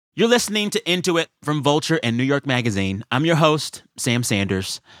You're listening to Into It from Vulture and New York Magazine. I'm your host, Sam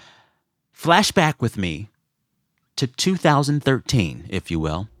Sanders. Flashback with me to 2013, if you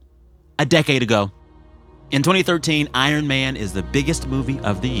will. A decade ago. In 2013, Iron Man is the biggest movie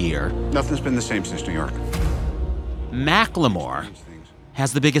of the year. Nothing's been the same since New York. Macklemore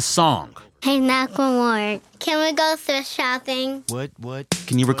has the biggest song. Hey, Macklemore, can we go thrift shopping? What?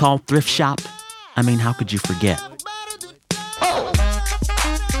 Can you recall Thrift Shop? I mean, how could you forget?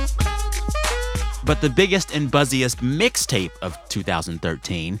 But the biggest and buzziest mixtape of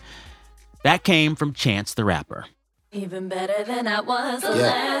 2013, that came from Chance the Rapper. Even better than I was the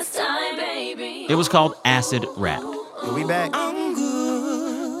last time, baby. It was called Acid Rap. We back.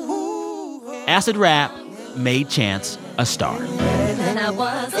 Acid Rap made Chance a star. Than I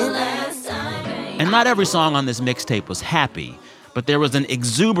was the last time, baby. And not every song on this mixtape was happy, but there was an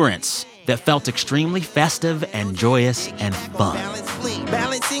exuberance that felt extremely festive and joyous and fun.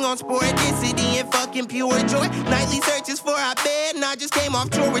 Balancing on sporadicity and fucking pure joy. Nightly searches for our bed, and I just came off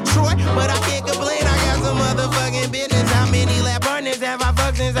tour with Troy. But I can't complain, I got some motherfucking business. How many lab partners have I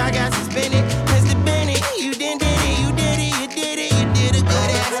fucked since I got suspended? Mr. Bennett, you did a good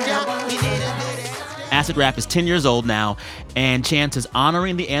ass job. You did a good ass job. Acid Rap is 10 years old now, and Chance is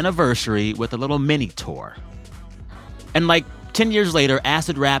honoring the anniversary with a little mini tour. And like 10 years later,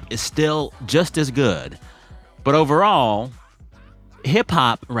 Acid Rap is still just as good. But overall,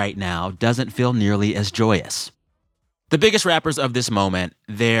 hip-hop right now doesn't feel nearly as joyous. The biggest rappers of this moment,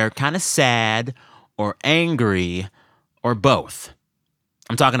 they're kind of sad or angry or both.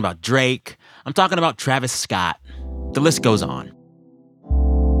 I'm talking about Drake. I'm talking about Travis Scott. The list goes on.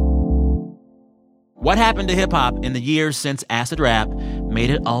 What happened to hip-hop in the years since Acid Rap made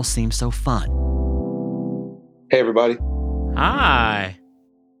it all seem so fun? Hey, everybody. Hi.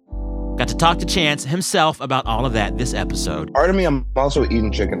 Got to talk to Chance himself about all of that this episode. Pardon me, I'm also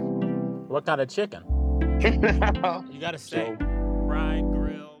eating chicken. What kind of chicken? You gotta say. Fried,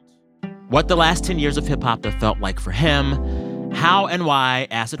 grilled. What the last 10 years of hip-hop have felt like for him, how and why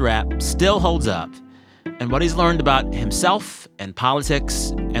Acid Rap still holds up, and what he's learned about himself and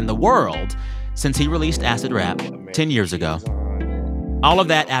politics and the world since he released Acid Rap 10 years ago. All of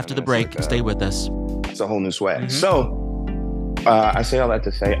that after the break. Stay with us. It's a whole new swag. So, I say all that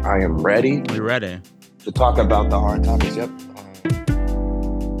to say I am ready We ready? to talk about the hard topics. Yep.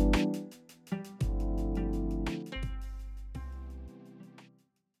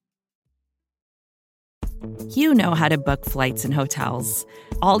 You know how to book flights and hotels.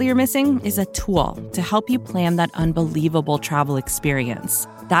 All you're missing is a tool to help you plan that unbelievable travel experience.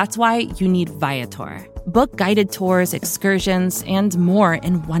 That's why you need Viator. Book guided tours, excursions, and more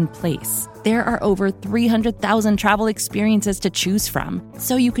in one place. There are over 300,000 travel experiences to choose from,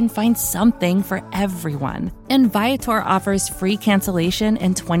 so you can find something for everyone. And Viator offers free cancellation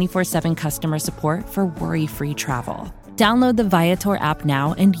and 24/7 customer support for worry-free travel. Download the Viator app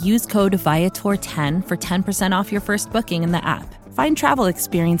now and use code Viator10 for 10% off your first booking in the app. Find travel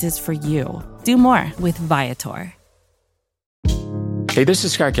experiences for you. Do more with Viator. Hey, this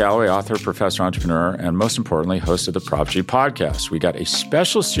is Scott Galloway, author, professor, entrepreneur, and most importantly, host of the Prop G podcast. We got a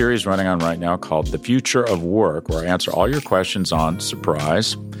special series running on right now called The Future of Work, where I answer all your questions on,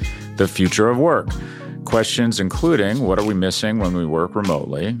 surprise, the future of work. Questions including, what are we missing when we work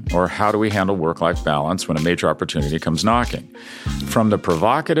remotely? Or how do we handle work-life balance when a major opportunity comes knocking? From the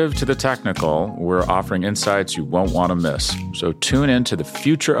provocative to the technical, we're offering insights you won't want to miss. So tune in to The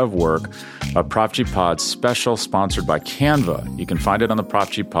Future of Work, a Prop G Pod special sponsored by Canva. You can find it on the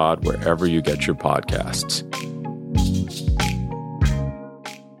Prop G Pod wherever you get your podcasts.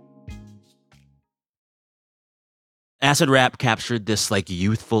 Acid Rap captured this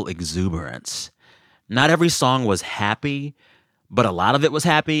youthful exuberance. Not every song was happy, but a lot of it was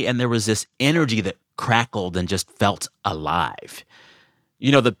happy, and there was this energy that crackled and just felt alive.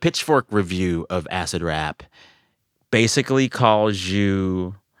 You know, the Pitchfork review of Acid Rap basically calls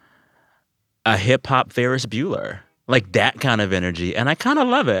you a hip-hop Ferris Bueller. Like that kind of energy, and I kind of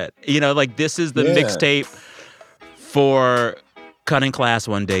love it. You know, this is the mixtape for cutting class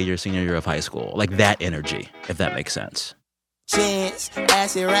one day your senior year of high school. Like that energy, if that makes sense. Chance,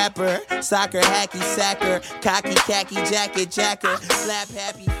 acid rapper, soccer, hacky sacker, cocky, khaki, jacket, jacker, slap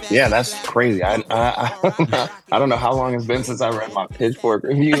happy. Yeah, that's crazy. I don't know how long it's been since I read my Pitchfork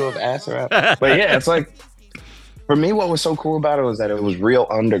review of Acid Rap. But yeah, it's for me, what was so cool about it was that it was real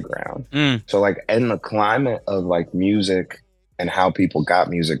underground. So in the climate of music and how people got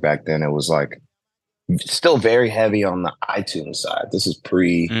music back then, it was still very heavy on the iTunes side. This is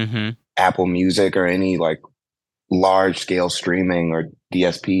pre Apple Music or any large scale streaming or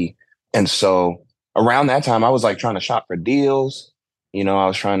DSP. And so around that time, I was trying to shop for deals. I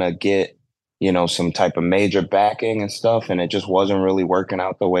was trying to get, some type of major backing and stuff, and it just wasn't really working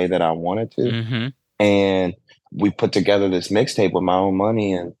out the way that I wanted to. Mm-hmm. And we put together this mixtape with my own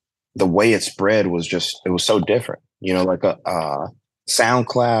money, and the way it spread was it was so different. Like a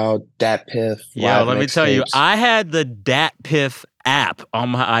SoundCloud, DatPiff. Yeah, live let me tell you, mixtapes. I had the DatPiff app on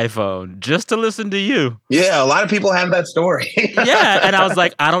my iPhone just to listen to you. Yeah, a lot of people have that story. Yeah, and I was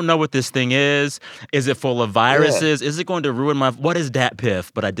like, I don't know what this thing is. Is it full of viruses? Is it going to ruin what is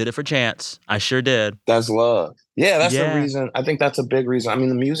DatPiff? But I did it for Chance. I sure did. That's love. Yeah, that's Yeah. the reason. I think that's a big reason. I mean,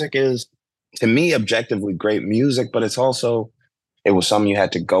 the music is, to me, objectively great music, but it was something you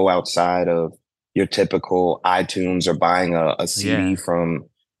had to go outside of your typical iTunes or buying a CD from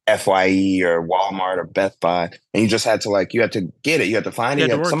FYE or Walmart or Best Buy. And you just had to you had to get it. You had to find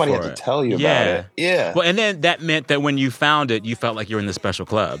it. Somebody had to tell you about it. Yeah. Well, and then that meant that when you found it, you felt like you were in the special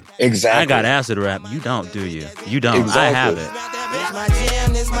club. Exactly. I got acid rap. You don't, do you? You don't. Exactly. I have it. This my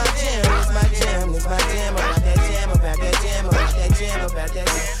jam, this my jam, this my jam, this my jam, about that jam, about that jam, about that jam, about that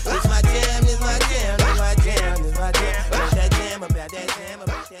jam. This my jam, this my jam, this my jam, this my jam, about that jam, about that jam, about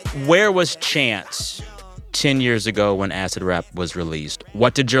that jam. Where was Chance 10 years ago when acid rap was released?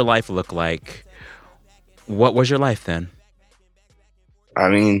 What did your life look like? What was your life then? I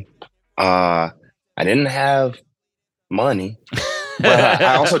mean, I didn't have money, but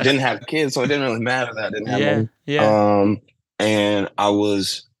I also didn't have kids, so it didn't really matter that I didn't have money. Yeah. And I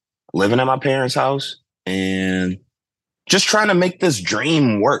was living at my parents' house and just trying to make this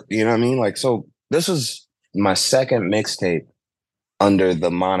dream work. You know what I mean? So this was my second mixtape under the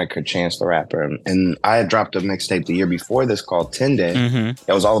moniker Chance the Rapper. And I had dropped a mixtape the year before this called 10 Day. Mm-hmm.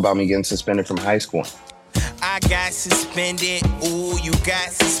 That was all about me getting suspended from high school. I got suspended, ooh, you got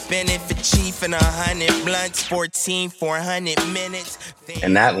suspended for chief and 100 blunts, 14, 400 minutes.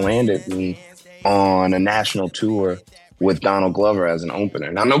 And that landed me on a national tour with Donald Glover as an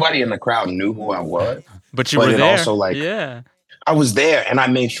opener. Now, nobody in the crowd knew who I was. But you were there. Also, I was there, and I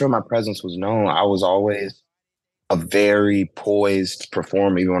made sure my presence was known. I was always a very poised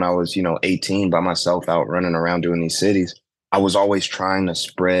performer, even when I was, 18 by myself out running around doing these cities. I was always trying to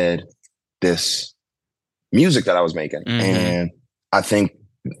spread this music that I was making. Mm-hmm. And I think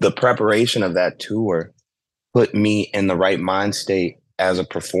the preparation of that tour put me in the right mind state as a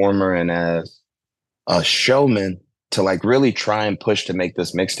performer and as a showman to really try and push to make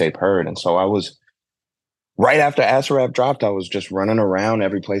this mixtape heard. And so I was, right after Acid Rap dropped, I was just running around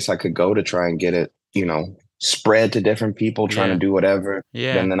every place I could go to try and get it, spread to different people, trying to do whatever.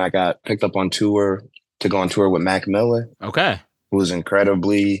 Yeah. And then I got picked up on tour to go on tour with Mac Miller. Okay. Who was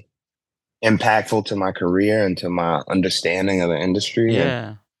incredibly impactful to my career and to my understanding of the industry. Yeah.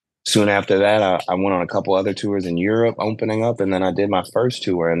 And soon after that, I went on a couple other tours in Europe, opening up, and then I did my first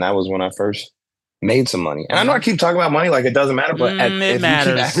tour, and that was when I first made some money. And I know I keep talking about money like it doesn't matter, but it if matters.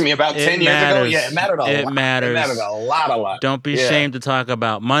 you keep asking me about 10 years ago, it mattered a lot. It matters. It mattered a lot. Don't be ashamed to talk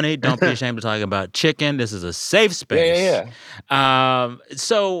about money. Don't be ashamed to talk about chicken. This is a safe space. Yeah.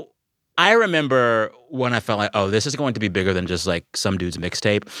 So I remember when I felt like, oh, this is going to be bigger than just some dude's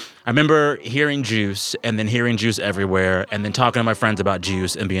mixtape. I remember hearing Juice and then hearing Juice everywhere and then talking to my friends about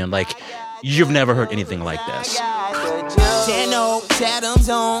Juice and being like, you've never heard anything like this. Chatham's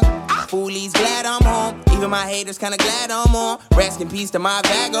on. Foolies glad I'm home. Even my haters kinda glad I'm on. Rest in peace to my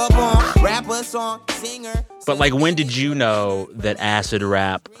vagabond. Rapper, song, singer. But when did you know that acid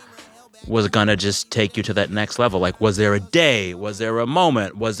rap was gonna just take you to that next level? Was there a day? Was there a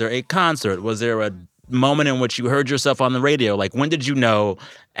moment? Was there a concert? Was there a moment in which you heard yourself on the radio? When did you know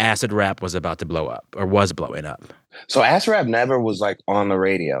acid rap was about to blow up or was blowing up? So acid rap never was on the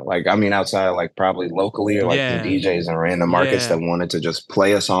radio. Outside of probably locally or the DJs in random markets that wanted to just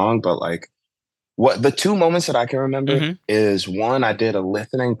play a song. But what the two moments that I can remember is one, I did a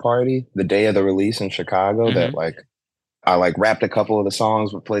listening party the day of the release in Chicago that I rapped a couple of the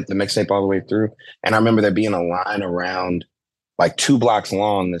songs, but played the mixtape all the way through. And I remember there being a line around 2 blocks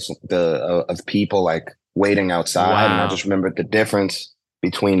long of people waiting outside. Wow. And I just remembered the difference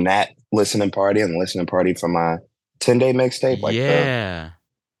between that listening party and the listening party for my 10-day mixtape.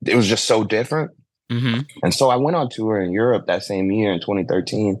 It was just so different. Mm-hmm. And so I went on tour in Europe that same year in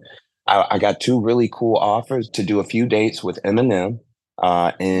 2013. I got 2 really cool offers to do a few dates with Eminem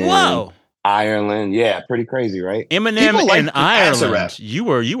in Ireland. Yeah, pretty crazy, right? Eminem in Ireland. You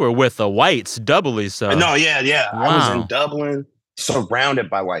were with the whites, doubly so. No, yeah. Wow. I was in Dublin,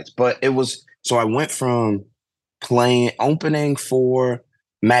 surrounded by whites. But it was, so I went from opening for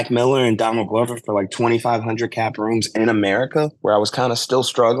Mac Miller and Donald Glover for 2,500 cap rooms in America, where I was kind of still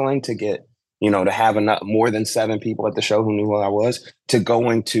struggling to get, to have more than 7 people at the show who knew who I was, to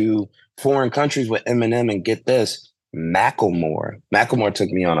going to foreign countries with Eminem and get this, Macklemore. Macklemore took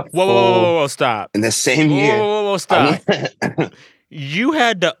me on a Whoa, stop. In the same year. Whoa, stop. You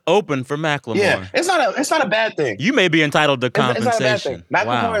had to open for Macklemore. Yeah, it's not a bad thing. You may be entitled to compensation. It's not a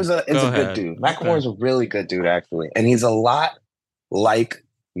bad thing. Macklemore is a good dude. Macklemore is a really good dude, actually. And he's a lot like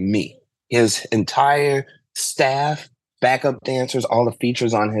me. His entire staff, backup dancers, all the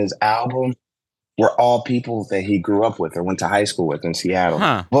features on his album were all people that he grew up with or went to high school with in Seattle.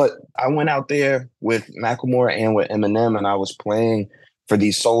 Huh. But I went out there with Macklemore and with Eminem, and I was playing for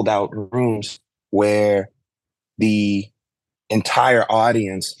these sold out rooms where the entire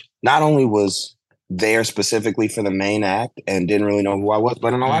audience not only was there specifically for the main act and didn't really know who I was,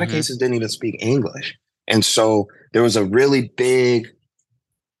 but in a lot of cases didn't even speak English. And so there was a really big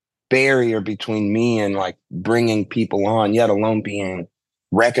barrier between me and like bringing people on, yet alone being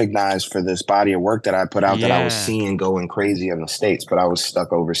recognized for this body of work that I put out that I was seeing going crazy in the States, but I was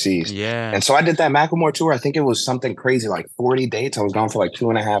stuck overseas. Yeah. And so I did that Macklemore tour. I think it was something crazy, like 40 dates. I was gone for like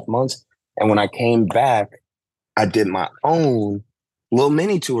 2.5 months. And when I came back, I did my own little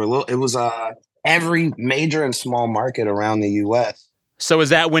mini tour. It was every major and small market around the U.S. So is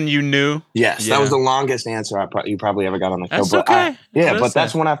that when you knew? Yes, that was the longest answer you probably ever got on the show. That's but okay. But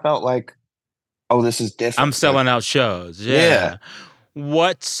that's when I felt like, oh, this is different. I'm selling out shows. Yeah.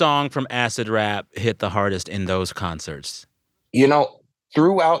 What song from Acid Rap hit the hardest in those concerts? You know,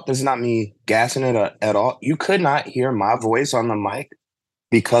 throughout, this is not me gassing it at all. You could not hear my voice on the mic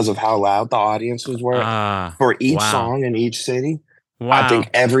because of how loud the audiences were for each song in each city. Wow. I think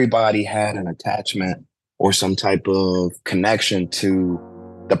everybody had an attachment or some type of connection to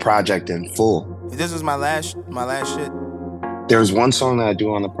the project in full. This is my last shit. There's one song that I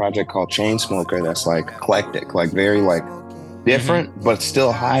do on the project called Chainsmoker that's like eclectic, like very like different, but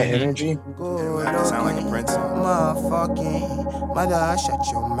still high energy. I sound like a prince. Motherfucking mother, shut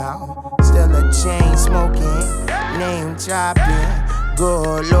your mouth. Still a chain smoking, name dropping,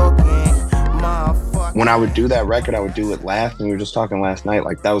 good looking. When I would do that record, I would do it last, and we were just talking last night,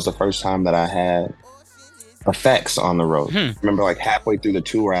 like that was the first time that I had effects on the road. Remember, like halfway through the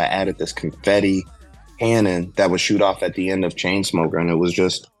tour, I added this confetti cannon that would shoot off at the end of Chainsmoker, and it would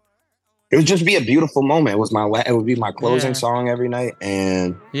just be a beautiful moment. It would be my closing song every night,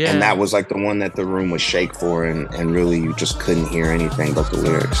 and that was like the one that the room would shake for, and really you just couldn't hear anything but the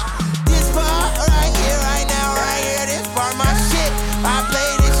lyrics. This part right here, right now, right here, this part my shit. I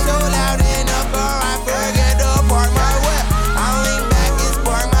played it so loud in the car, I forget to park my whip. I lean back, it's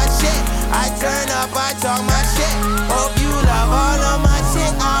part my shit. I turn up, I talk my shit. Hope you love all of my shit.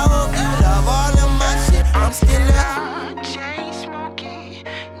 I hope you love all of my shit. I'm still a chain smoking.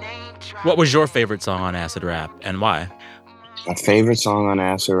 What was your favorite song on Acid Rap and why? My favorite song on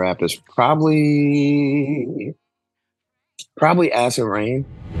Acid Rap is probably Acid Rain.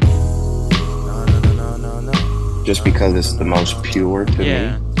 No. Just because it's the most pure to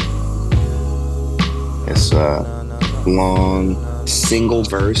me. It's a long single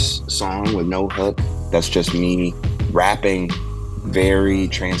verse song with no hook. That's just me rapping very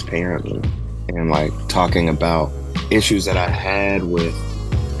transparently and like talking about issues that I had with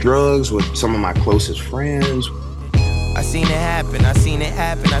drugs, with some of my closest friends. I seen it happen, I see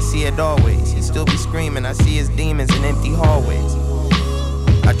it always. He still be screaming, I see his demons in empty hallways.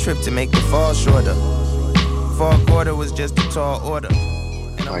 I tripped to make the fall shorter. Fall quarter was just a tall order.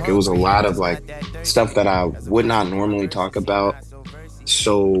 Like it was a lot of like stuff that I would not normally talk about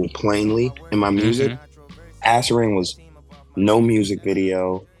so plainly in my music. Acid Rain was no music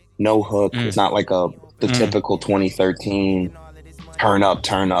video, no hook. It's not like the typical 2013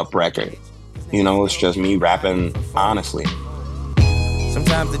 turn up record. You know, it's just me rapping honestly.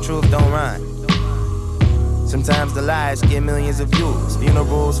 Sometimes the truth don't rhyme. Sometimes the lies get millions of views.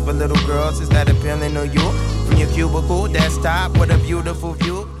 Funerals for little girls, is that appealing to you? From your cubicle, desktop, what a beautiful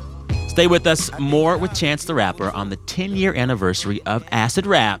view. Stay with us. More with Chance the Rapper on the 10-year anniversary of Acid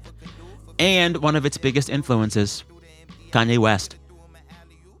Rap and one of its biggest influences, Kanye West.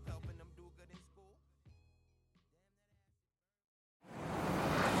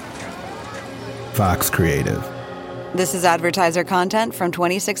 Fox Creative. This is advertiser content from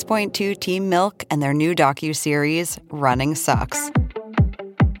 26.2 Team Milk and their new docuseries, Running Sucks.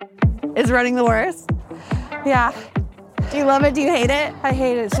 Is running the worst? Yeah. Do you love it? Do you hate it? I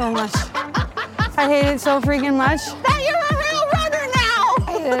hate it so much. I hate it so freaking much. That you're a real runner now!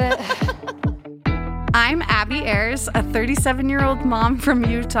 I hated it. I'm Abby Ayers, a 37-year-old mom from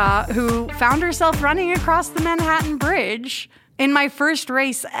Utah who found herself running across the Manhattan Bridge in my first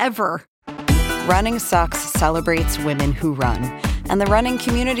race ever. Running Sucks celebrates women who run and the running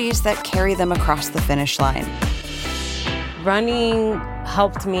communities that carry them across the finish line. Running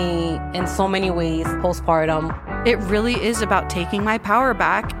helped me in so many ways postpartum. It really is about taking my power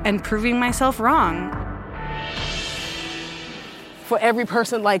back and proving myself wrong. For every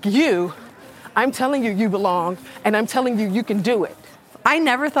person like you, I'm telling you belong, and I'm telling you can do it. I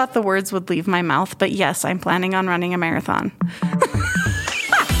never thought the words would leave my mouth, but yes, I'm planning on running a marathon.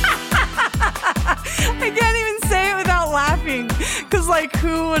 I can't even say it without laughing, because, like,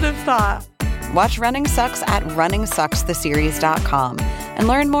 who would have thought? Watch Running Sucks at runningsuckstheseries.com and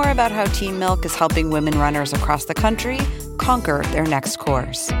learn more about how Team Milk is helping women runners across the country conquer their next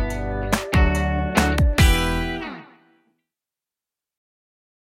course.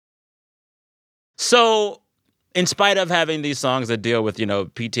 So, in spite of having these songs that deal with,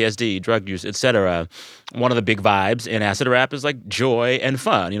 PTSD, drug use, etc., one of the big vibes in acid rap is like joy and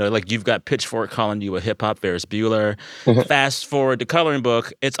fun. Like you've got Pitchfork calling you a hip hop Ferris Bueller. Fast forward to Coloring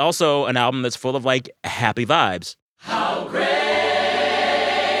Book, it's also an album that's full of like happy vibes. How great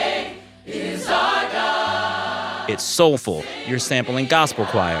is our God? It's soulful. You're sampling gospel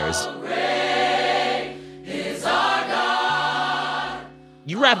choirs. How great is our God?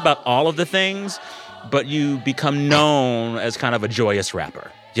 You rap about all of the things, but you become known as kind of a joyous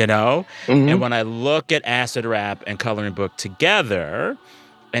rapper, Mm-hmm. And when I look at acid rap and Coloring Book together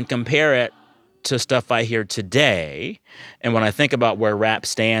and compare it to stuff I hear today, and when I think about where rap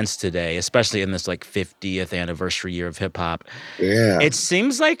stands today, especially in this like 50th anniversary year of hip hop, it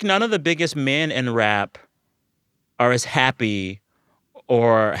seems like none of the biggest men in rap are as happy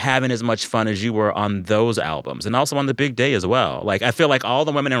or having as much fun as you were on those albums, and also on The Big Day as well. Like, I feel like all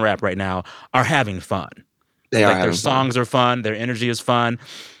the women in rap right now are having fun. Their songs are fun. Their energy is fun.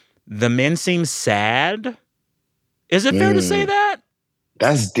 The men seem sad. Is it fair to say that?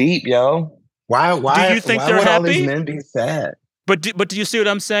 That's deep, yo. Why do you think they're would happy? All these men be sad? But do you see what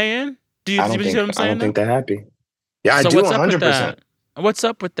I'm saying? See what I'm saying? I don't think they're happy. Yeah, I do 100%. What's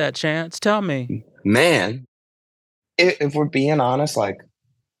up with that, Chance? Tell me. Man, if we're being honest, like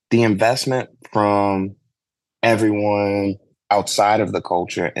the investment from everyone outside of the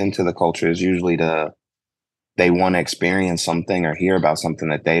culture into the culture is usually they want to experience something or hear about something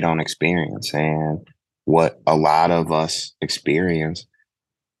that they don't experience. And what a lot of us experience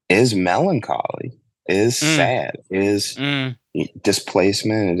is melancholy, is sad, is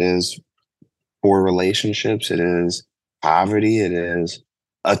displacement, it is poor relationships, it is poverty, it is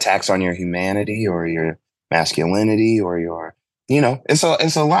attacks on your humanity or your masculinity or your, it's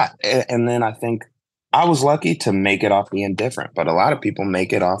a lot. And then I think I was lucky to make it off the indifferent, but a lot of people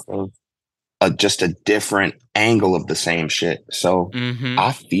make it off of just a different angle of the same shit. So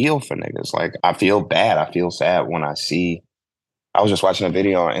I feel for niggas. Like, I feel bad. I feel sad when I was just watching a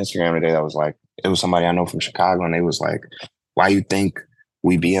video on Instagram today that was like, it was somebody I know from Chicago, and they was like, why you think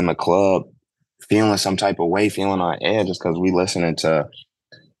we be in the club feeling some type of way, feeling on edge, just because we listening to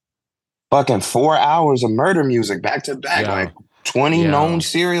fucking 4 hours of murder music back to back, like 20 known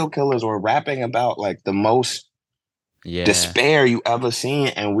serial killers, or rapping about like the most despair you ever seen,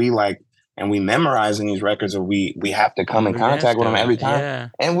 and we memorizing these records, or we have to come in contact with them every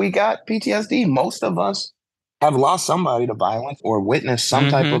time, and we got PTSD. Most of us have lost somebody to violence or witnessed some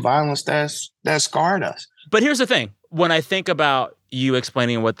type of violence that scarred us. But here's the thing: when I think about you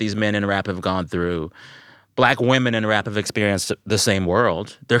explaining what these men in rap have gone through, Black women in rap have experienced the same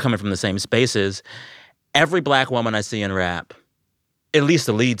world. They're coming from the same spaces. Every Black woman I see in rap, at least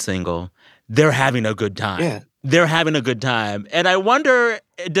the lead single, they're having a good time. Yeah. They're having a good time. And I wonder,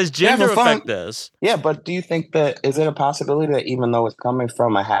 does gender affect this? Yeah, but do you think is it a possibility that even though it's coming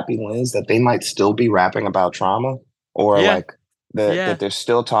from a happy lens, that they might still be rapping about trauma? Or that they're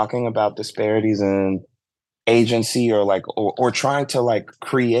still talking about disparities in agency, or or trying to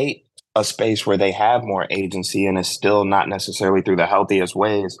create a space where they have more agency, and it's still not necessarily through the healthiest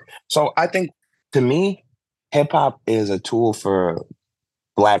ways. So I think, to me, hip hop is a tool for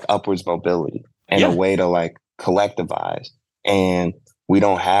Black upwards mobility and a way to collectivize. And we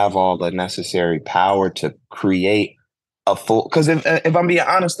don't have all the necessary power to create a full, because if I'm being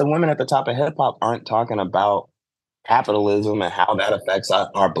honest, the women at the top of hip hop aren't talking about capitalism and how that affects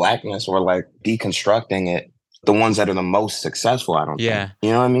our Blackness, or deconstructing it. The ones that are the most successful, I don't think. You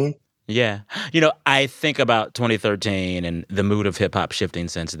know what I mean? Yeah. I think about 2013 and the mood of hip-hop shifting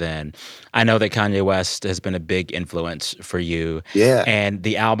since then. I know that Kanye West has been a big influence for you. Yeah. And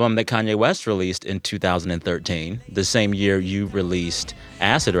the album that Kanye West released in 2013, the same year you released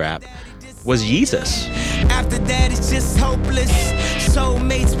Acid Rap, was Yeezus. After that, it's just hopeless.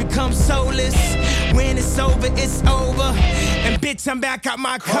 Soulmates become soulless. When it's over, it's over. And bitch, I'm back out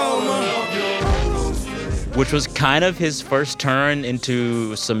my coma. Which was kind of his first turn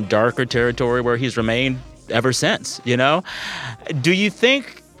into some darker territory where he's remained ever since, you know? Do you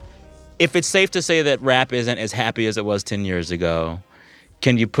think, if it's safe to say that rap isn't as happy as it was 10 years ago,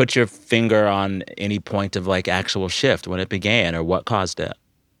 can you put your finger on any point of, like, actual shift when it began or what caused it?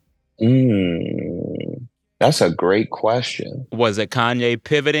 That's a great question. Was it Kanye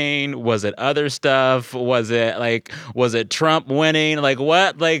pivoting? Was it other stuff? Was it Trump winning? Like,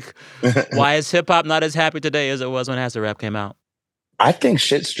 what? Like, why is hip-hop not as happy today as it was when Acid Rap came out? I think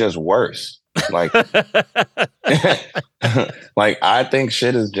shit's just worse. Like, like, I think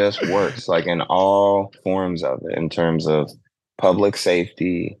shit is just worse, like, in all forms of it, in terms of public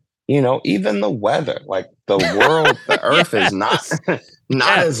safety, you know, even the weather. Like, the world, the earth is not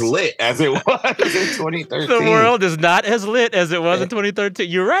as lit as it was in 2013. The world is not as lit as it was in 2013.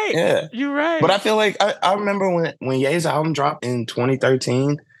 You're right. Yeah. You're right. But I feel like I remember when Ye's album dropped in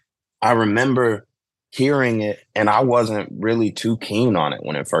 2013, I remember hearing it and I wasn't really too keen on it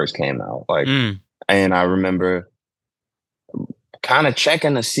when it first came out. Like, and I remember kind of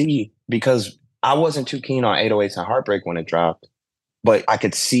checking to see, because I wasn't too keen on 808s and Heartbreak when it dropped, but I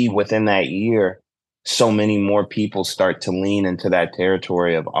could see within that year so many more people start to lean into that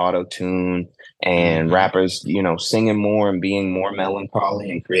territory of auto-tune and rappers, you know, singing more and being more melancholy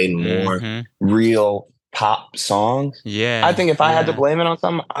and creating more real pop songs. Yeah. I think if I had to blame it on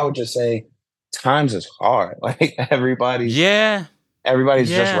something, I would just say times is hard. Like, everybody's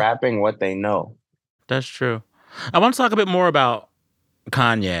just rapping what they know. That's true. I want to talk a bit more about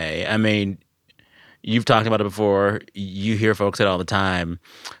Kanye. I mean, you've talked about it before. You hear folks say it all the time.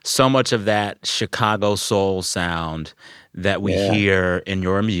 So much of that Chicago soul sound that we hear in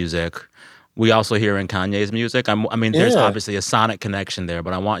your music, we also hear in Kanye's music. I mean, there's obviously a sonic connection there,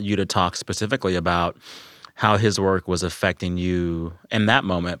 but I want you to talk specifically about how his work was affecting you in that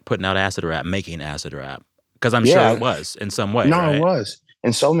moment, putting out Acid Rap, making Acid Rap. Because I'm sure it was in some way. No, right? It was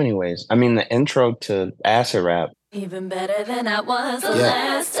in so many ways. I mean, the intro to Acid Rap. Even better than I was the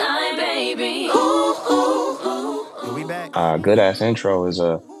last time, baby. Ooh, ooh, ooh. We back. Good Ass Intro is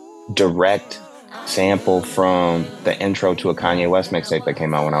a direct sample from the intro to a Kanye West mixtape that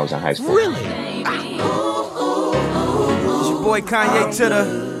came out when I was in high school. Really? It's your boy Kanye to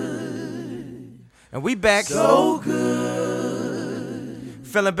the... And we back. So good.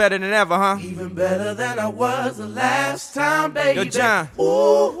 Feeling better than ever, huh? Even better than I was the last time, baby. Yo, John.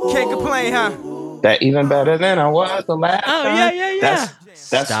 Can't complain, huh? That even better than I was the last time. Yeah.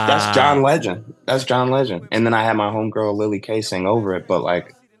 That's John Legend. That's John Legend. And then I had my homegirl Lily K sing over it, but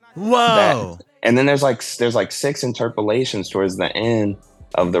like, whoa. And then there's like 6 interpolations towards the end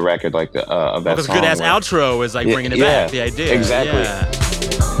of the record, like the of that song. Because Good Ass Outro is like bringing it back. The idea. Exactly. Yeah.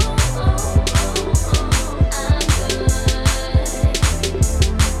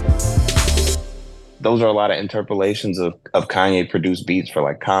 Those are a lot of interpolations of Kanye produced beats for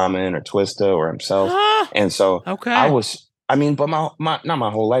like Common or Twista or himself. And so but not my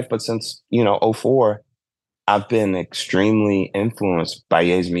whole life, but since, 2004, I've been extremely influenced by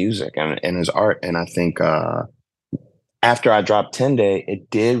Ye's music and his art. And I think after I dropped 10 Day, it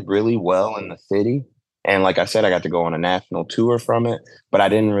did really well in the city. And like I said, I got to go on a national tour from it, but I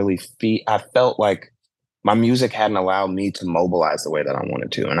didn't really I felt like my music hadn't allowed me to mobilize the way that I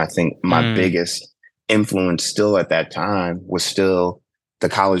wanted to. And I think my biggest influence still at that time was still the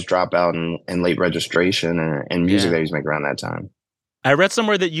College Dropout and Late Registration and music that he was making around that time. I read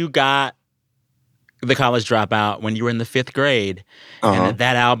somewhere that you got the College Dropout when you were in the 5th grade, and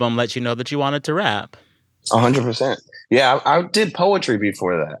that album let you know that you wanted to rap. 100%. Yeah, I did poetry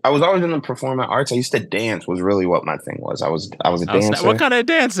before that. I was always in the performing arts. I used to dance was really what my thing was. I was a dancer. What kind of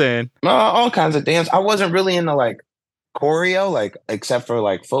dancing? All kinds of dance. I wasn't really into like choreo, like except for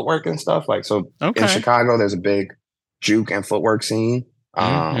like footwork and stuff. Like in Chicago, there's a big juke and footwork scene.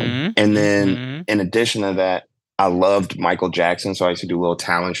 And then in addition to that, I loved Michael Jackson, so I used to do little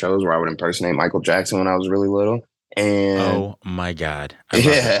talent shows where I would impersonate Michael Jackson when I was really little. And oh my God.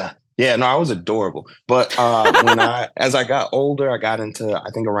 Yeah, no, I was adorable. But as I got older, I got into, I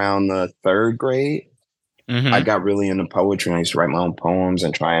think around the 3rd grade, I got really into poetry, and I used to write my own poems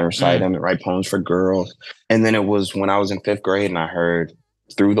and try and recite them and write poems for girls. And then it was when I was in 5th grade and I heard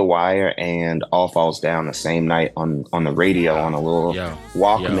Through the Wire and All Falls Down the same night on the radio on a little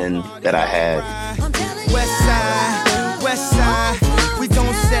Walkman that I had. West side, we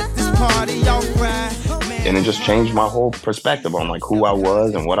gon' set this party off right. And it just changed my whole perspective on like who I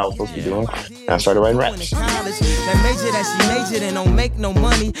was and what I was supposed to be doing. And I started writing raps. That major that she majored and don't make no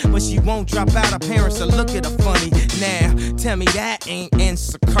money, but she won't drop out. Her parents will look at her funny. Now, tell me that ain't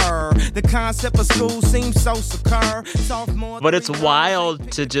insecure. The concept of school seems so secure. But it's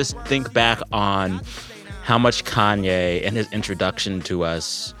wild to just think back on how much Kanye and his introduction to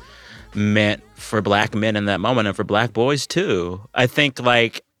us meant for black men in that moment and for black boys too. I think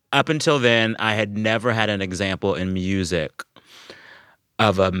like up until then, I had never had an example in music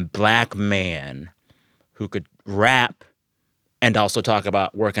of a black man who could rap and also talk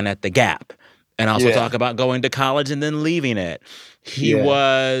about working at the Gap and also talk about going to college and then leaving it. He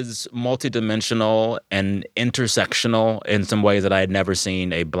was multidimensional and intersectional in some ways that I had never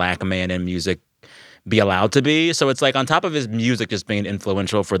seen a black man in music be allowed to be. So it's like on top of his music just being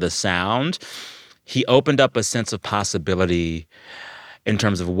influential for the sound, he opened up a sense of possibility in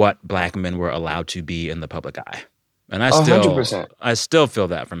terms of what black men were allowed to be in the public eye. And I still feel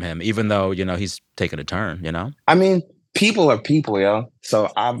that from him, even though, you know, he's taken a turn, you know? I mean, people are people, yo. So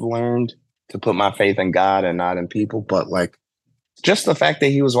I've learned to put my faith in God and not in people. But like, just the fact that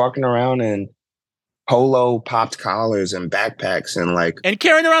he was walking around in polo popped collars and backpacks and like... And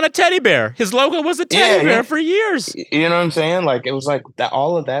carrying around a teddy bear. His logo was a teddy bear for years. You know what I'm saying? Like, it was like that.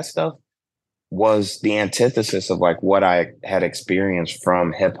 All of that stuff was the antithesis of like what I had experienced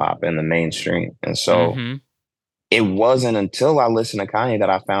from hip hop in the mainstream. And so it wasn't until I listened to Kanye that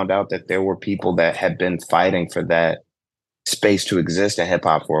I found out that there were people that had been fighting for that space to exist in hip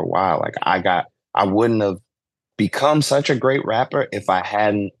hop for a while. Like I wouldn't have become such a great rapper if I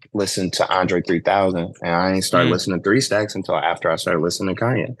hadn't listened to Andre 3000, and I didn't start listening to Three Stacks until after I started listening to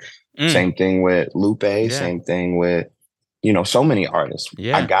Kanye. Same thing with Lupe, same thing with, you know, so many artists.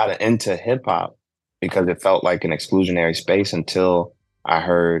 I got into hip hop because it felt like an exclusionary space until I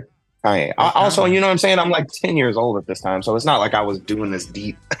heard Kanye. Also, you know what I'm saying? I'm like 10 years old at this time, so it's not like I was doing this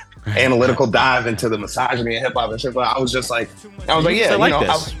deep analytical dive into the misogyny of hip hop and shit. But I was just like, I like, I like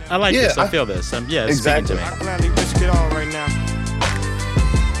this. I like this. I feel this. It's speaking to me. I gladly risk it all right now.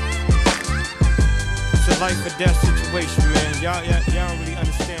 It's a life or death situation, man. Y'all don't really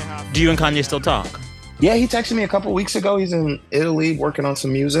understand how. Do you and Kanye still talk? Yeah, he texted me a couple weeks ago. He's in Italy working on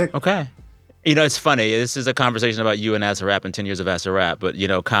some music. Okay. You know, it's funny. This is a conversation about you and Acid Rap and 10 years of Acid Rap. But, you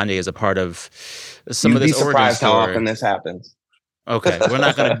know, Kanye is a part of some of this origin story. You'd be surprised how often this happens. Okay. We're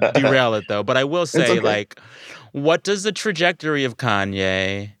not going to derail it, though. But I will say, like, what does the trajectory of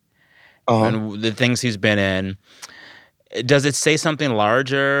Kanye and the things he's been in, does it say something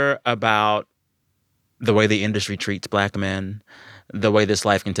larger about the way the industry treats black men? The way this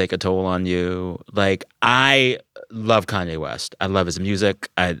life can take a toll on you. Like, I love Kanye West. I love his music.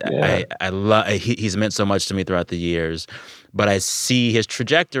 I love. He's meant so much to me throughout the years. But I see his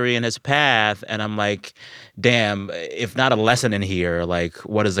trajectory and his path, and I'm like, damn, if not a lesson in here, like,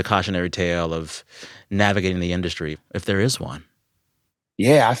 what is the cautionary tale of navigating the industry, if there is one?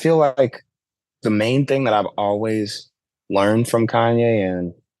 Yeah, I feel like the main thing that I've always learned from Kanye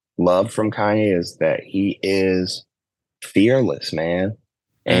and loved from Kanye is that he is fearless, man.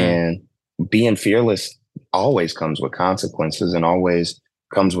 And being fearless always comes with consequences and always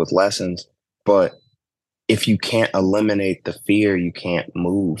comes with lessons. But if you can't eliminate the fear, you can't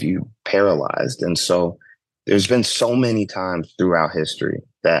move. You're paralyzed. And so there's been so many times throughout history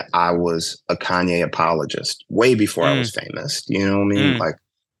that I was a Kanye apologist way before I was famous. You know what I mean? Like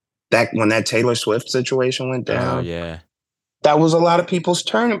that when that Taylor Swift situation went down. That was a lot of people's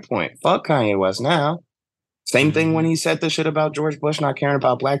turning point. Fuck Kanye West now. Same thing when he said the shit about George Bush not caring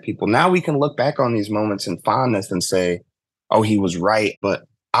about black people. Now we can look back on these moments in fondness and say, oh, he was right. But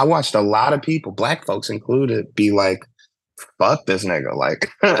I watched a lot of people, black folks included, be like, fuck this nigga. Like,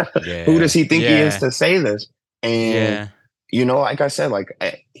 who does he think he is to say this? And, you know, like I said, like,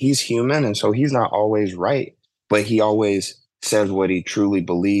 he's human. And so he's not always right. But he always says what he truly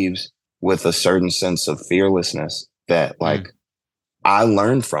believes with a certain sense of fearlessness that, like, I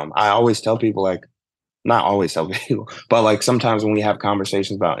learned from. I always tell people, like, not always tell people, but like sometimes when we have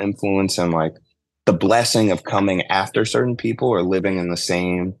conversations about influence and like the blessing of coming after certain people or living in the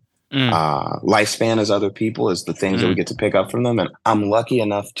same lifespan as other people is the things that we get to pick up from them. And I'm lucky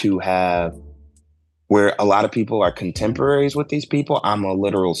enough to have where a lot of people are contemporaries with these people. I'm a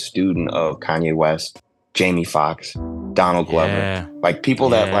literal student of Kanye West, Jamie Foxx, Donald Glover, like people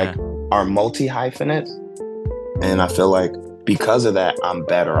that like are multi-hyphenates. And I feel like because of that, I'm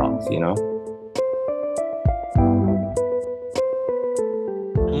better off, you know?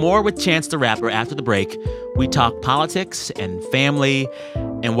 More with Chance the Rapper after the break. We talk politics and family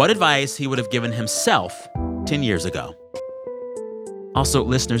and what advice he would have given himself 10 years ago. Also,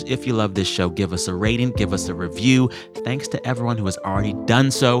 listeners, if you love this show, give us a rating, give us a review. Thanks to everyone who has already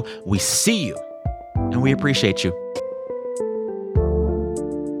done so. We see you, and we appreciate you.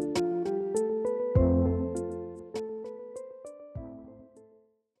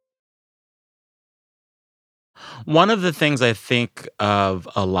 One of the things I think of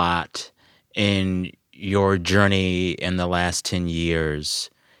a lot in your journey in the last 10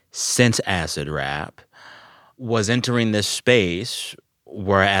 years since acid rap was entering this space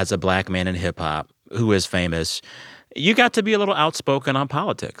where, as a black man in hip hop who is famous, you got to be a little outspoken on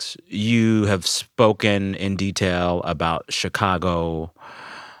politics. You have spoken in detail about Chicago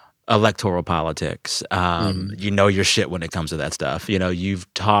electoral politics. You know your shit when it comes to that stuff. You know,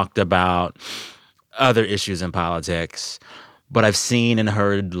 you've talked about other issues in politics, but I've seen and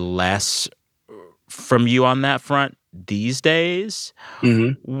heard less from you on that front these days.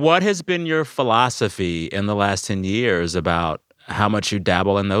 What has been your philosophy in the last 10 years about how much you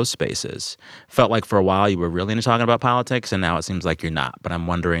dabble in those spaces? Felt like for a while you were really into talking about politics, and now it seems like you're not. But I'm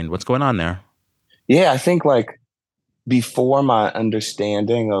wondering what's going on there. Yeah, I think like before, my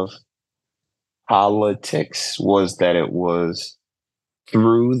understanding of politics was that it was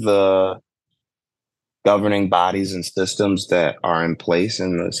through the governing bodies and systems that are in place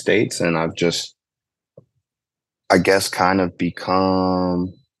in the states. And I've just, I guess, kind of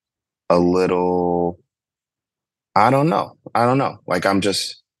become a little, I don't know. Like, I'm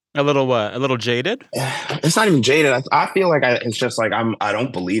just a little what? A little jaded? It's not even jaded. I feel like it's just like I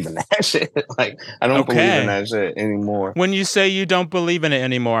don't believe in that shit. Like, I don't believe in that shit anymore. When you say you don't believe in it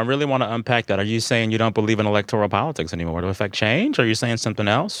anymore, I really want to unpack that. Are you saying you don't believe in electoral politics anymore to affect change? Or are you saying something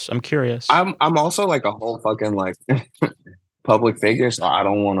else? I'm curious. I'm also like a whole fucking like public figure, so I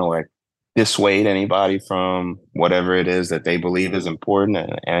don't want to like dissuade anybody from whatever it is that they believe is important.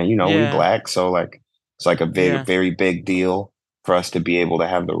 And you know, we Black, so like it's like a very big deal for us to be able to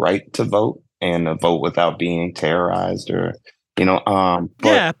have the right to vote and to vote without being terrorized or, you know.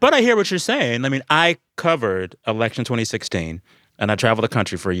 But I hear what you're saying. I mean, I covered election 2016 and I traveled the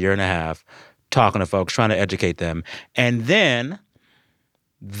country for a year and a half talking to folks, trying to educate them. And then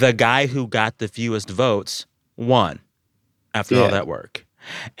the guy who got the fewest votes won after all that work.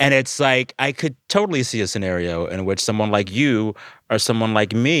 And it's like, I could totally see a scenario in which someone like you or someone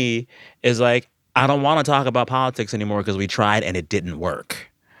like me is like, I don't want to talk about politics anymore because we tried and it didn't work.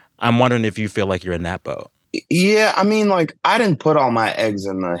 I'm wondering if you feel like you're in that boat. Yeah, I mean, like, I didn't put all my eggs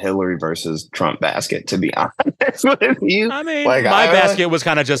in the Hillary versus Trump basket, to be honest with you. I mean, like, my basket was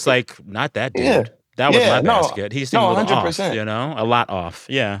kind of just like, not that dude. Yeah. That was my basket. He seemed a little 100%. off, you know? A lot off.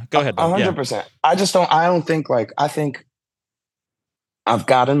 Yeah, go ahead. 100%. I don't think, like, I think I've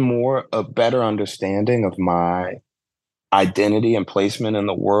gotten a better understanding of my identity and placement in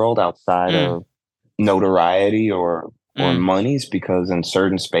the world outside of notoriety or monies, because in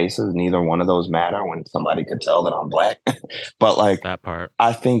certain spaces neither one of those matter when somebody could tell that I'm Black. But like that part,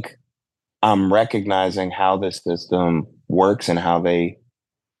 I think I'm recognizing how this system works and how they,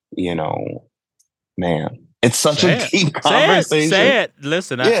 you know, man, it's such a deep conversation. Say it.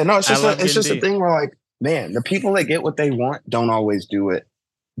 Listen, it's just a thing where like, man, the people that get what they want don't always do it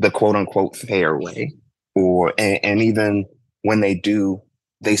the quote unquote fair way, and even when they do,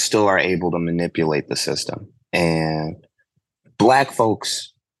 they still are able to manipulate the system. And Black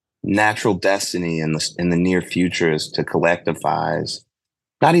folks' natural destiny in the near future is to collectivize,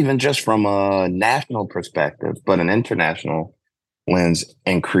 not even just from a national perspective, but an international lens,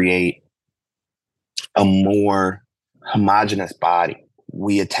 and create a more homogenous body.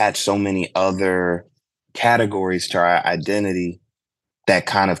 We attach so many other categories to our identity that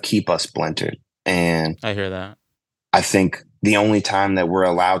kind of keep us splintered. And I hear that. I think the only time that we're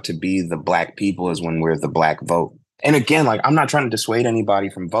allowed to be the Black people is when we're the Black vote. And again, like, I'm not trying to dissuade anybody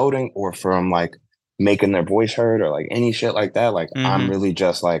from voting or from like making their voice heard or like any shit like that. Like, I'm really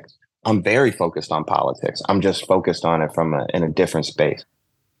just like, I'm very focused on politics. I'm just focused on it in a different space.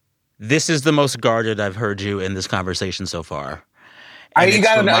 This is the most guarded I've heard you in this conversation so far. You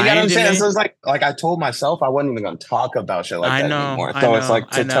gotta understand. So it's like I told myself I wasn't even going to talk about shit like that anymore. So it's like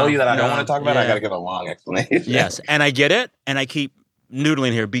to tell you that I don't want to talk about it, I got to give a long explanation. Yes, and I get it, and I keep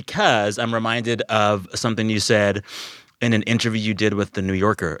noodling here because I'm reminded of something you said in an interview you did with The New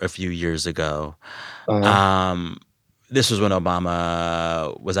Yorker a few years ago. This was when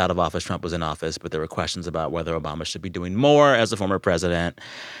Obama was out of office, Trump was in office, but there were questions about whether Obama should be doing more as a former president.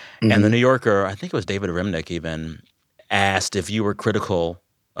 And The New Yorker, I think it was David Remnick even, asked if you were critical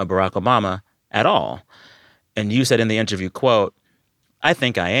of Barack Obama at all. And you said in the interview, quote, "I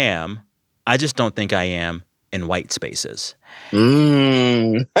think I am. I just don't think I am in white spaces."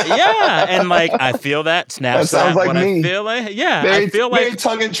 Yeah, and like, I feel that. That sounds like me. I feel like, I feel like very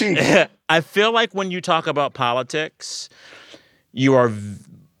tongue in cheek. I feel like when you talk about politics, you are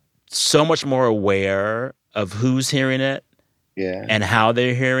so much more aware of who's hearing it and how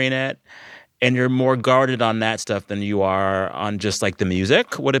they're hearing it. And you're more guarded on that stuff than you are on just like the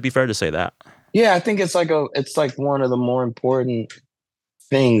music. Would it be fair to say that? Yeah, I think it's like one of the more important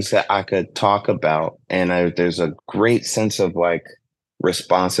things that I could talk about. And there's a great sense of like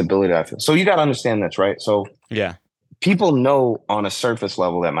responsibility I feel. So you got to understand this, right? So yeah, people know on a surface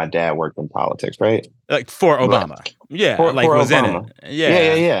level that my dad worked in politics, right? Like for Obama. For was Obama. in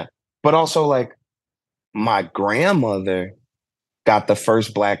it. Yeah. But also, like, my grandmother got the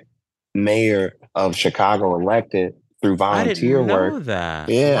first Black mayor of Chicago elected through volunteer I didn't work. know that.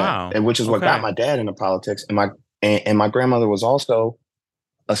 Yeah, Wow. and which is what got my dad into politics. And my grandmother was also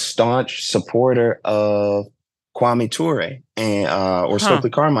a staunch supporter of Kwame Ture and or Stokely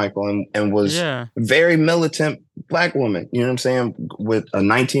Carmichael, and was very militant Black woman. You know what I'm saying? With a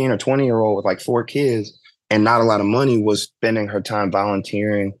 19 or 20-year-old with like 4 kids and not a lot of money, was spending her time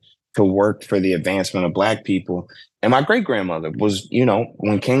volunteering to work for the advancement of Black people. And my great grandmother was, you know,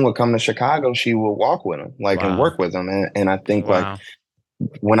 when King would come to Chicago, she would walk with him, like, and work with him. And I think like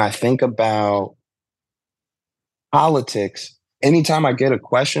when I think about politics, anytime I get a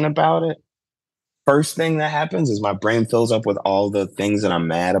question about it, first thing that happens is my brain fills up with all the things that I'm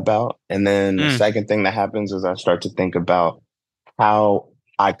mad about. And then the second thing that happens is I start to think about how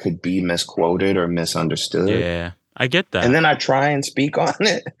I could be misquoted or misunderstood. Yeah, I get that. And then I try and speak on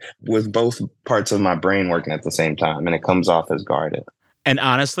it with both parts of my brain working at the same time, and it comes off as guarded. And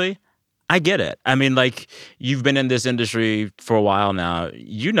honestly, I get it. I mean, like, you've been in this industry for a while now.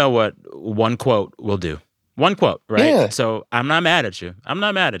 You know what one quote will do. One quote, right? Yeah. So I'm not mad at you.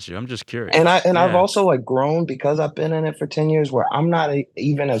 I'm just curious. And I've also like grown because I've been in it for 10 years, where I'm not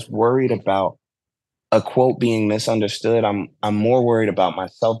even as worried about a quote being misunderstood. I'm more worried about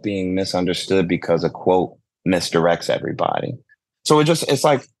myself being misunderstood because a quote misdirects everybody. So it's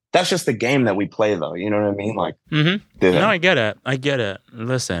like, that's just the game that we play, though. You know what I mean? Like, No, I get it.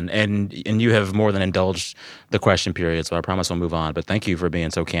 Listen, and you have more than indulged the question period, so I promise we'll move on. But thank you for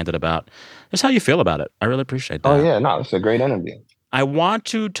being so candid about just how you feel about it. I really appreciate that. Oh, yeah. No, it's a great interview. I want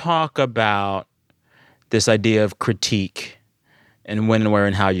to talk about this idea of critique and when and where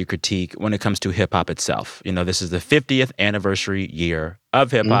and how you critique when it comes to hip-hop itself. You know, this is the 50th anniversary year of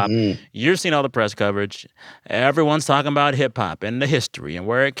hip-hop. You've seen all the press coverage. Everyone's talking about hip-hop and the history and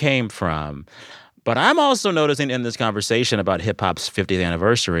where it came from. But I'm also noticing in this conversation about hip-hop's 50th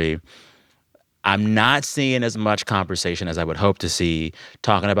anniversary, I'm not seeing as much conversation as I would hope to see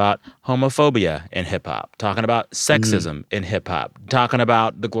talking about homophobia in hip-hop, talking about sexism in hip-hop, talking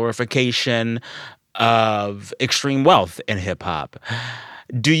about the glorification of extreme wealth in hip-hop.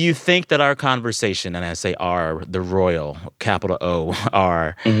 Do you think that our conversation, and I say our, the royal, capital O,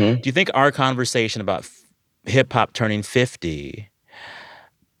 R, do you think our conversation about hip-hop turning 50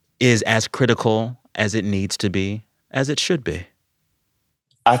 is as critical as it needs to be, as it should be?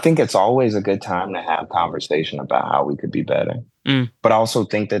 I think it's always a good time to have conversation about how we could be better. But I also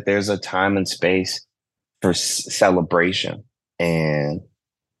think that there's a time and space for celebration. And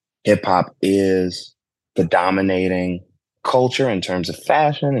hip-hop is the dominating culture in terms of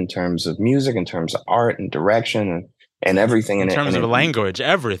fashion, in terms of music, in terms of art and direction and everything. In terms of language,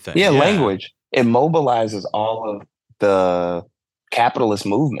 everything. Yeah, language. It mobilizes all of the capitalist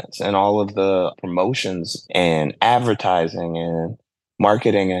movements and all of the promotions and advertising and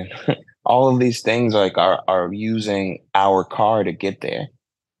marketing and all of these things like are using our car to get there.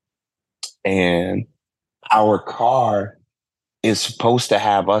 And our car is supposed to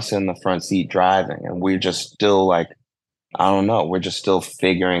have us in the front seat driving, and we're just still like, I don't know, we're just still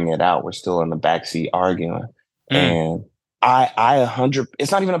figuring it out. We're still in the backseat arguing. And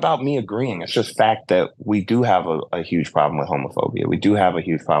it's not even about me agreeing. It's just fact that we do have a huge problem with homophobia. We do have a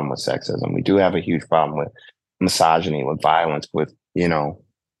huge problem with sexism. We do have a huge problem with misogyny, with violence, with, you know,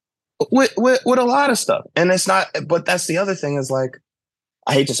 with a lot of stuff. And it's not, but that's the other thing is like,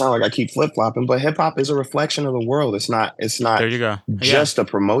 I hate to sound like I keep flip-flopping, but hip hop is a reflection of the world. It's not there you go. Just a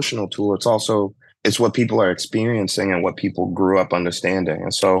promotional tool. It's what people are experiencing and what people grew up understanding.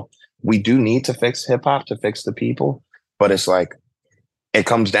 And so we do need to fix hip hop to fix the people, but it's like, it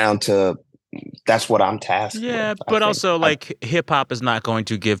comes down to, that's what I'm tasked with. Yeah, but also like hip hop is not going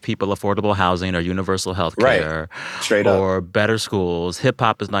to give people affordable housing or universal health care, straight up, or better schools. Hip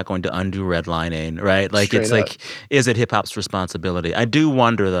hop is not going to undo redlining, right? Like Straight it's up. like, is it hip hop's responsibility? I do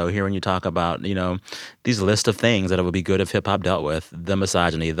wonder though, hearing you talk about, you know, these list of things that it would be good if hip hop dealt with, the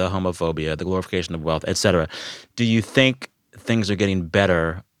misogyny, the homophobia, the glorification of wealth, etc. Do you think things are getting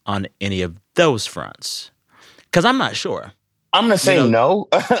better on any of those fronts? Because I'm not sure. I'm going to say no.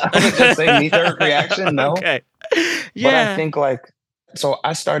 I'm going to just say knee-jerk reaction, no. Okay. But I think like, so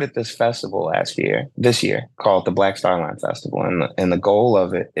I started this festival this year, called the Black Star Line Festival. And the goal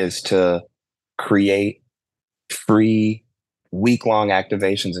of it is to create free week-long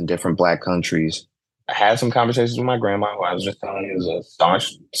activations in different Black countries. I had some conversations with my grandma, who I was just telling you is a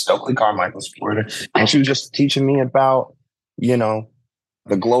staunch Stokely Carmichael supporter. And she was just teaching me about, you know,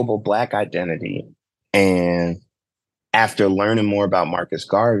 the global Black identity. And after learning more about Marcus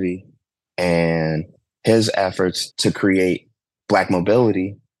Garvey and his efforts to create Black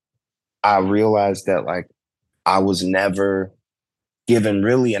mobility, I realized that like I was never given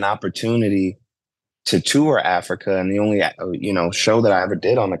really an opportunity to tour Africa. And the only, show that I ever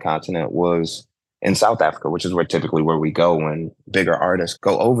did on the continent was in South Africa, which is typically where we go when bigger artists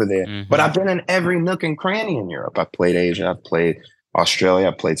go over there. Mm-hmm. But I've been in every nook and cranny in Europe. I've played Asia, I've played Australia,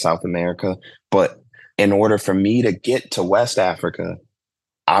 I've played South America. But in order for me to get to West Africa,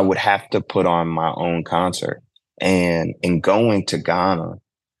 I would have to put on my own concert. And in going to Ghana,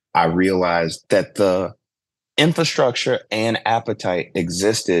 I realized that the infrastructure and appetite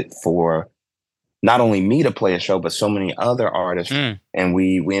existed for not only me to play a show, but so many other artists. And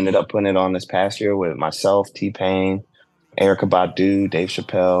we ended up putting it on this past year with myself, T-Pain, Erykah Badu, Dave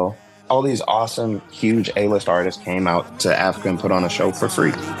Chappelle. All these awesome, huge A-list artists came out to Africa and put on a show for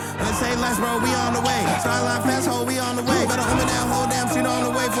free. Let's say less, bro, we on the way. Skyline fast, ho, we on the way. Better hold me down, whole damn shit on the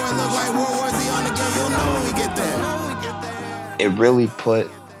way. For it look like World War Z on the game. You'll know when we get there. It really put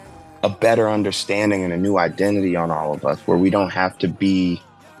a better understanding and a new identity on all of us, where we don't have to be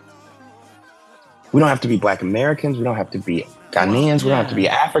Black Americans, we don't have to be Ghanaians, we don't have to be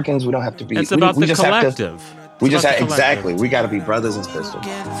Africans, we don't have to be. It's about the collective. Exactly. We got to be brothers and sisters. I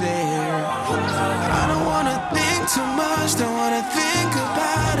don't want to think too much, don't want to think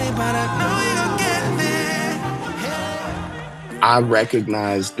about it, but I know you'll get there. I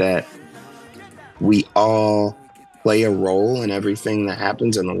recognize that we all play a role in everything that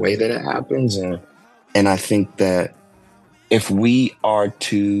happens and the way that it happens. And I think that if we are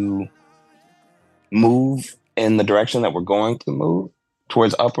to move in the direction that we're going to move,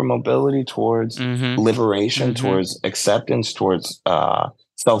 towards upward mobility, towards liberation, towards acceptance, towards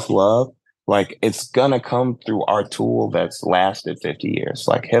self-love, like it's gonna come through our tool that's lasted 50 years.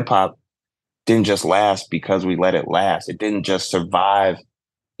 Like hip hop didn't just last because we let it last. It didn't just survive.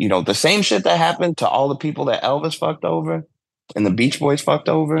 The same shit that happened to all the people that Elvis fucked over and the Beach Boys fucked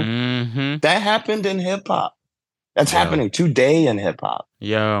over, that happened in hip hop. That's happening today in hip hop.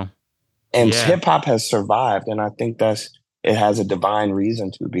 And hip hop has survived. And I think it has a divine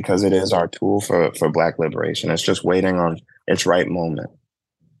reason to, because it is our tool for Black liberation. It's just waiting on its right moment.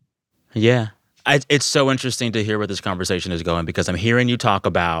 Yeah. It's so interesting to hear where this conversation is going, because I'm hearing you talk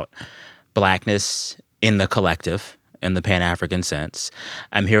about Blackness in the collective, in the Pan-African sense.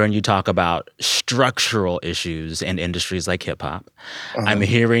 I'm hearing you talk about structural issues in industries like hip-hop. I'm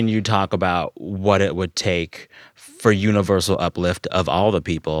hearing you talk about what it would take for universal uplift of all the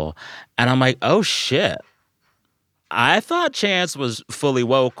people. And I'm like, oh, shit. I thought Chance was fully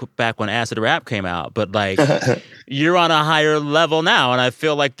woke back when acid rap came out, but like you're on a higher level now. And I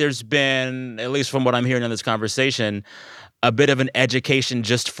feel like there's been, at least from what I'm hearing in this conversation, a bit of an education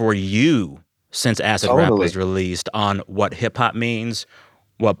just for you since acid rap was released on what hip hop means,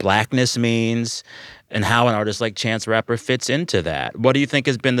 what Blackness means, and how an artist like Chance Rapper fits into that. What do you think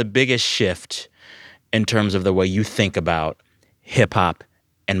has been the biggest shift in terms of the way you think about hip hop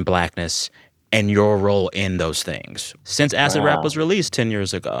and Blackness and your role in those things since acid rap was released 10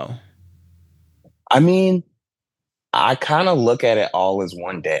 years ago? I mean, I kind of look at it all as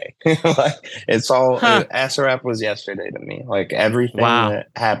one day. Like it's all acid rap was yesterday to me. Like everything that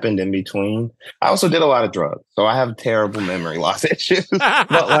happened in between. I also did a lot of drugs, so I have terrible memory loss issues.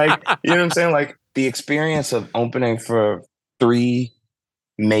 But like, you know what I'm saying? Like the experience of opening for 3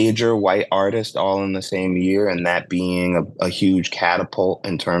 major white artists all in the same year, and that being a huge catapult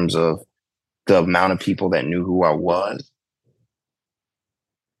in terms of the amount of people that knew who I was,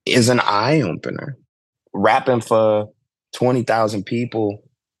 is an eye opener. Rapping for 20,000 people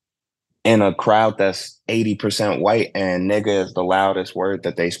in a crowd that's 80% white and nigga is the loudest word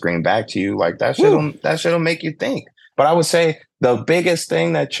that they scream back to you, like that shit'll make you think. But I would say the biggest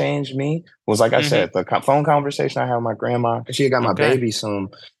thing that changed me was, like I said, the phone conversation I had with my grandma. She had got my baby soon.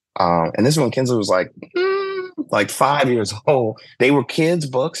 And this is when Kinsley was like 5 years old. They were kids'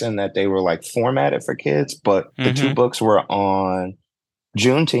 books in that they were like formatted for kids, but the 2 books were on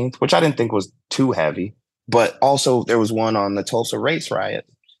Juneteenth, which I didn't think was too heavy. But also there was one on the Tulsa race riot.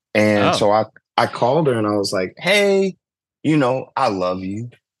 And so I called her and I was like, hey, I love you,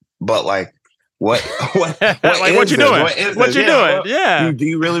 but like, what like, what you doing? What you doing? Yeah. Do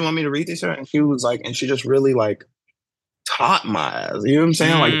you really want me to read this? And she was like, and she just really like taught my ass. You know what I'm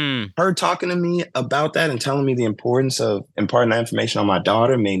saying? Like her talking to me about that and telling me the importance of imparting that information on my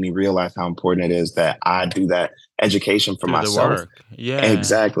daughter made me realize how important it is that I do that education for myself. Yeah,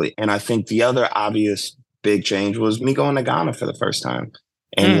 exactly. And I think the other obvious big change was me going to Ghana for the first time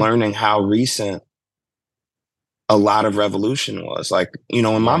and learning how recent a lot of revolution was. Like, you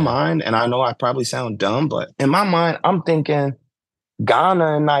know, in my mind, and I know I probably sound dumb, but in my mind, I'm thinking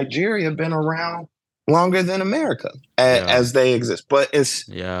Ghana and Nigeria have been around longer than America as they exist. But it's,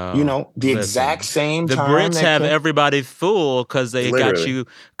 you know, the exact same the time. The Brits have everybody fooled because they got you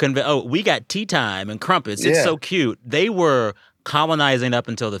we got tea time and crumpets. It's so cute. They were colonizing up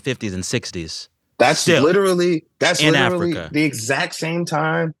until the 50s and 60s. That's literally Africa. The exact same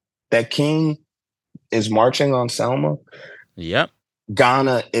time that King is marching on Selma. Yep.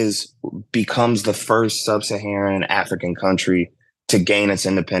 Ghana becomes the first sub-Saharan African country to gain its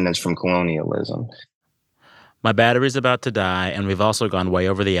independence from colonialism. My battery's about to die, and we've also gone way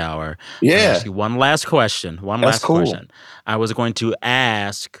over the hour. Yeah. I'll ask you one last question. Question. I was going to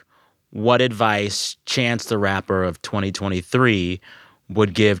ask what advice Chance the Rapper of 2023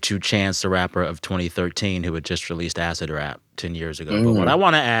 would give to Chance the Rapper of 2013, who had just released Acid Rap 10 years ago. But what I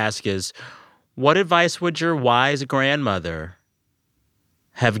want to ask is, what advice would your wise grandmother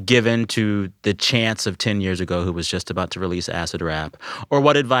have given to the Chance of 10 years ago who was just about to release Acid Rap? Or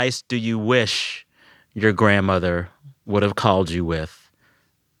what advice do you wish your grandmother would have called you with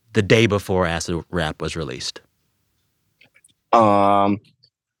the day before Acid Rap was released?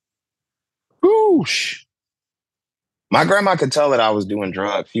 Whoosh. My grandma could tell that I was doing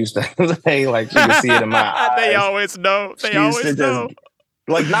drugs. She used to say, like, she could see it in my eyes. They always know. They always know.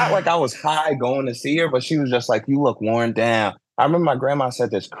 Like, not like I was high going to see her, but she was just like, you look worn down. I remember my grandma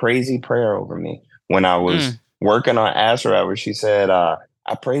said this crazy prayer over me when I was working on Acid Rap, where she said, I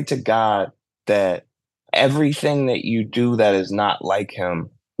prayed to God that everything that you do that is not like him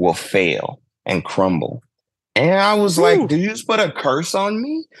will fail and crumble. And I was like, did you just put a curse on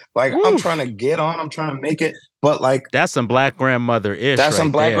me? Like, I'm trying to get on, I'm trying to make it. But like, that's some black grandmother-ish. That's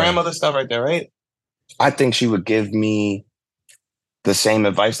some black grandmother stuff right there, right? I think she would give me the same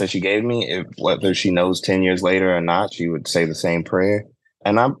advice that she gave me. Whether she knows 10 years later or not, she would say the same prayer.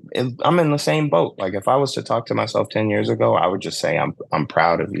 And I'm in the same boat. Like, if I was to talk to myself 10 years ago, I would just say, I'm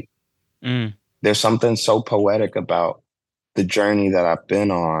proud of you. There's something so poetic about the journey that I've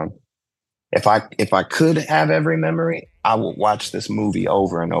been on. If I could have every memory, I would watch this movie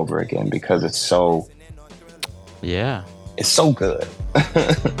over and over again because it's so good.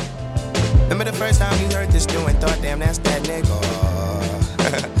 Remember the first time you heard this new and thought, damn, that's that nigga.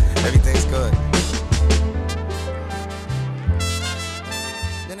 Everything's good.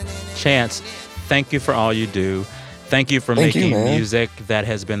 Chance, thank you for all you do. Thank you for making music that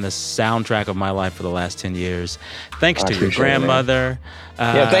has been the soundtrack of my life for the last 10 years. Thanks to your grandmother.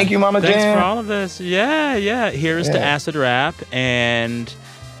 Thank you, Mama Jan. Thanks for all of this. Here's to Acid Rap and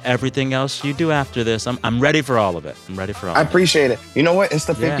everything else you do after this. I'm ready for all of it. I appreciate it. You know what? It's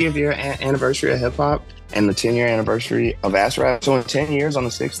the 50th year anniversary of hip hop and the 10-year anniversary of Acid Rap. So in 10 years, on the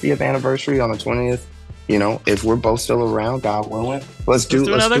 60th anniversary, on the 20th, you know, if we're both still around, God willing, let's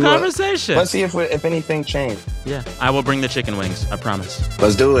do another conversation. Let's see if anything changed. Yeah, I will bring the chicken wings. I promise.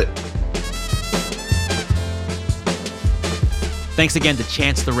 Let's do it. Thanks again to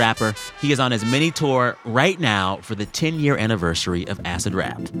Chance the Rapper. He is on his mini tour right now for the 10-year anniversary of Acid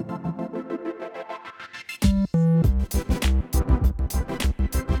Rap.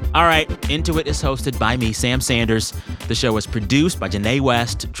 All right, Into It is hosted by me, Sam Sanders. The show is produced by Janae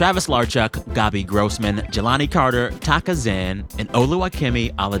West, Travis Larchuk, Gabi Grossman, Jelani Carter, Taka Zen, and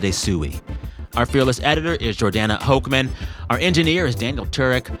Oluwakemi Aladesui. Our fearless editor is Jordana Hochman. Our engineer is Daniel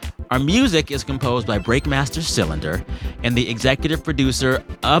Turek. Our music is composed by Breakmaster Cylinder. And the executive producer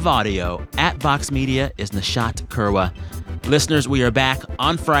of audio at Vox Media is Nishat Kurwa. Listeners, we are back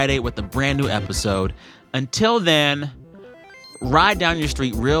on Friday with a brand new episode. Until then, ride down your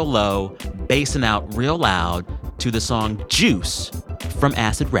street real low, bassing out real loud to the song Juice from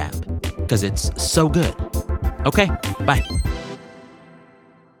Acid Rap, because it's so good. Okay, bye.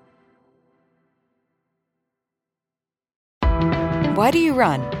 Why do you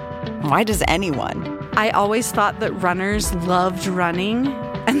run? Why does anyone? I always thought that runners loved running,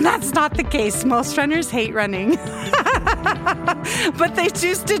 and that's not the case. Most runners hate running, but they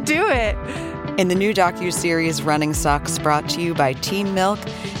choose to do it. In the new docuseries Running Sucks, brought to you by Team Milk,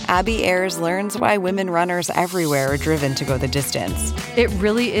 Abby Ayers learns why women runners everywhere are driven to go the distance. It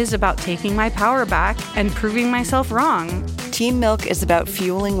really is about taking my power back and proving myself wrong. Team Milk is about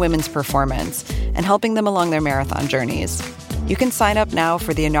fueling women's performance and helping them along their marathon journeys. You can sign up now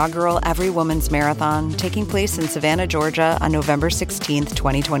for the inaugural Every Woman's Marathon taking place in Savannah, Georgia on November 16th,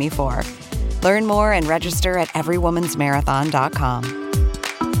 2024. Learn more and register at everywomansmarathon.com.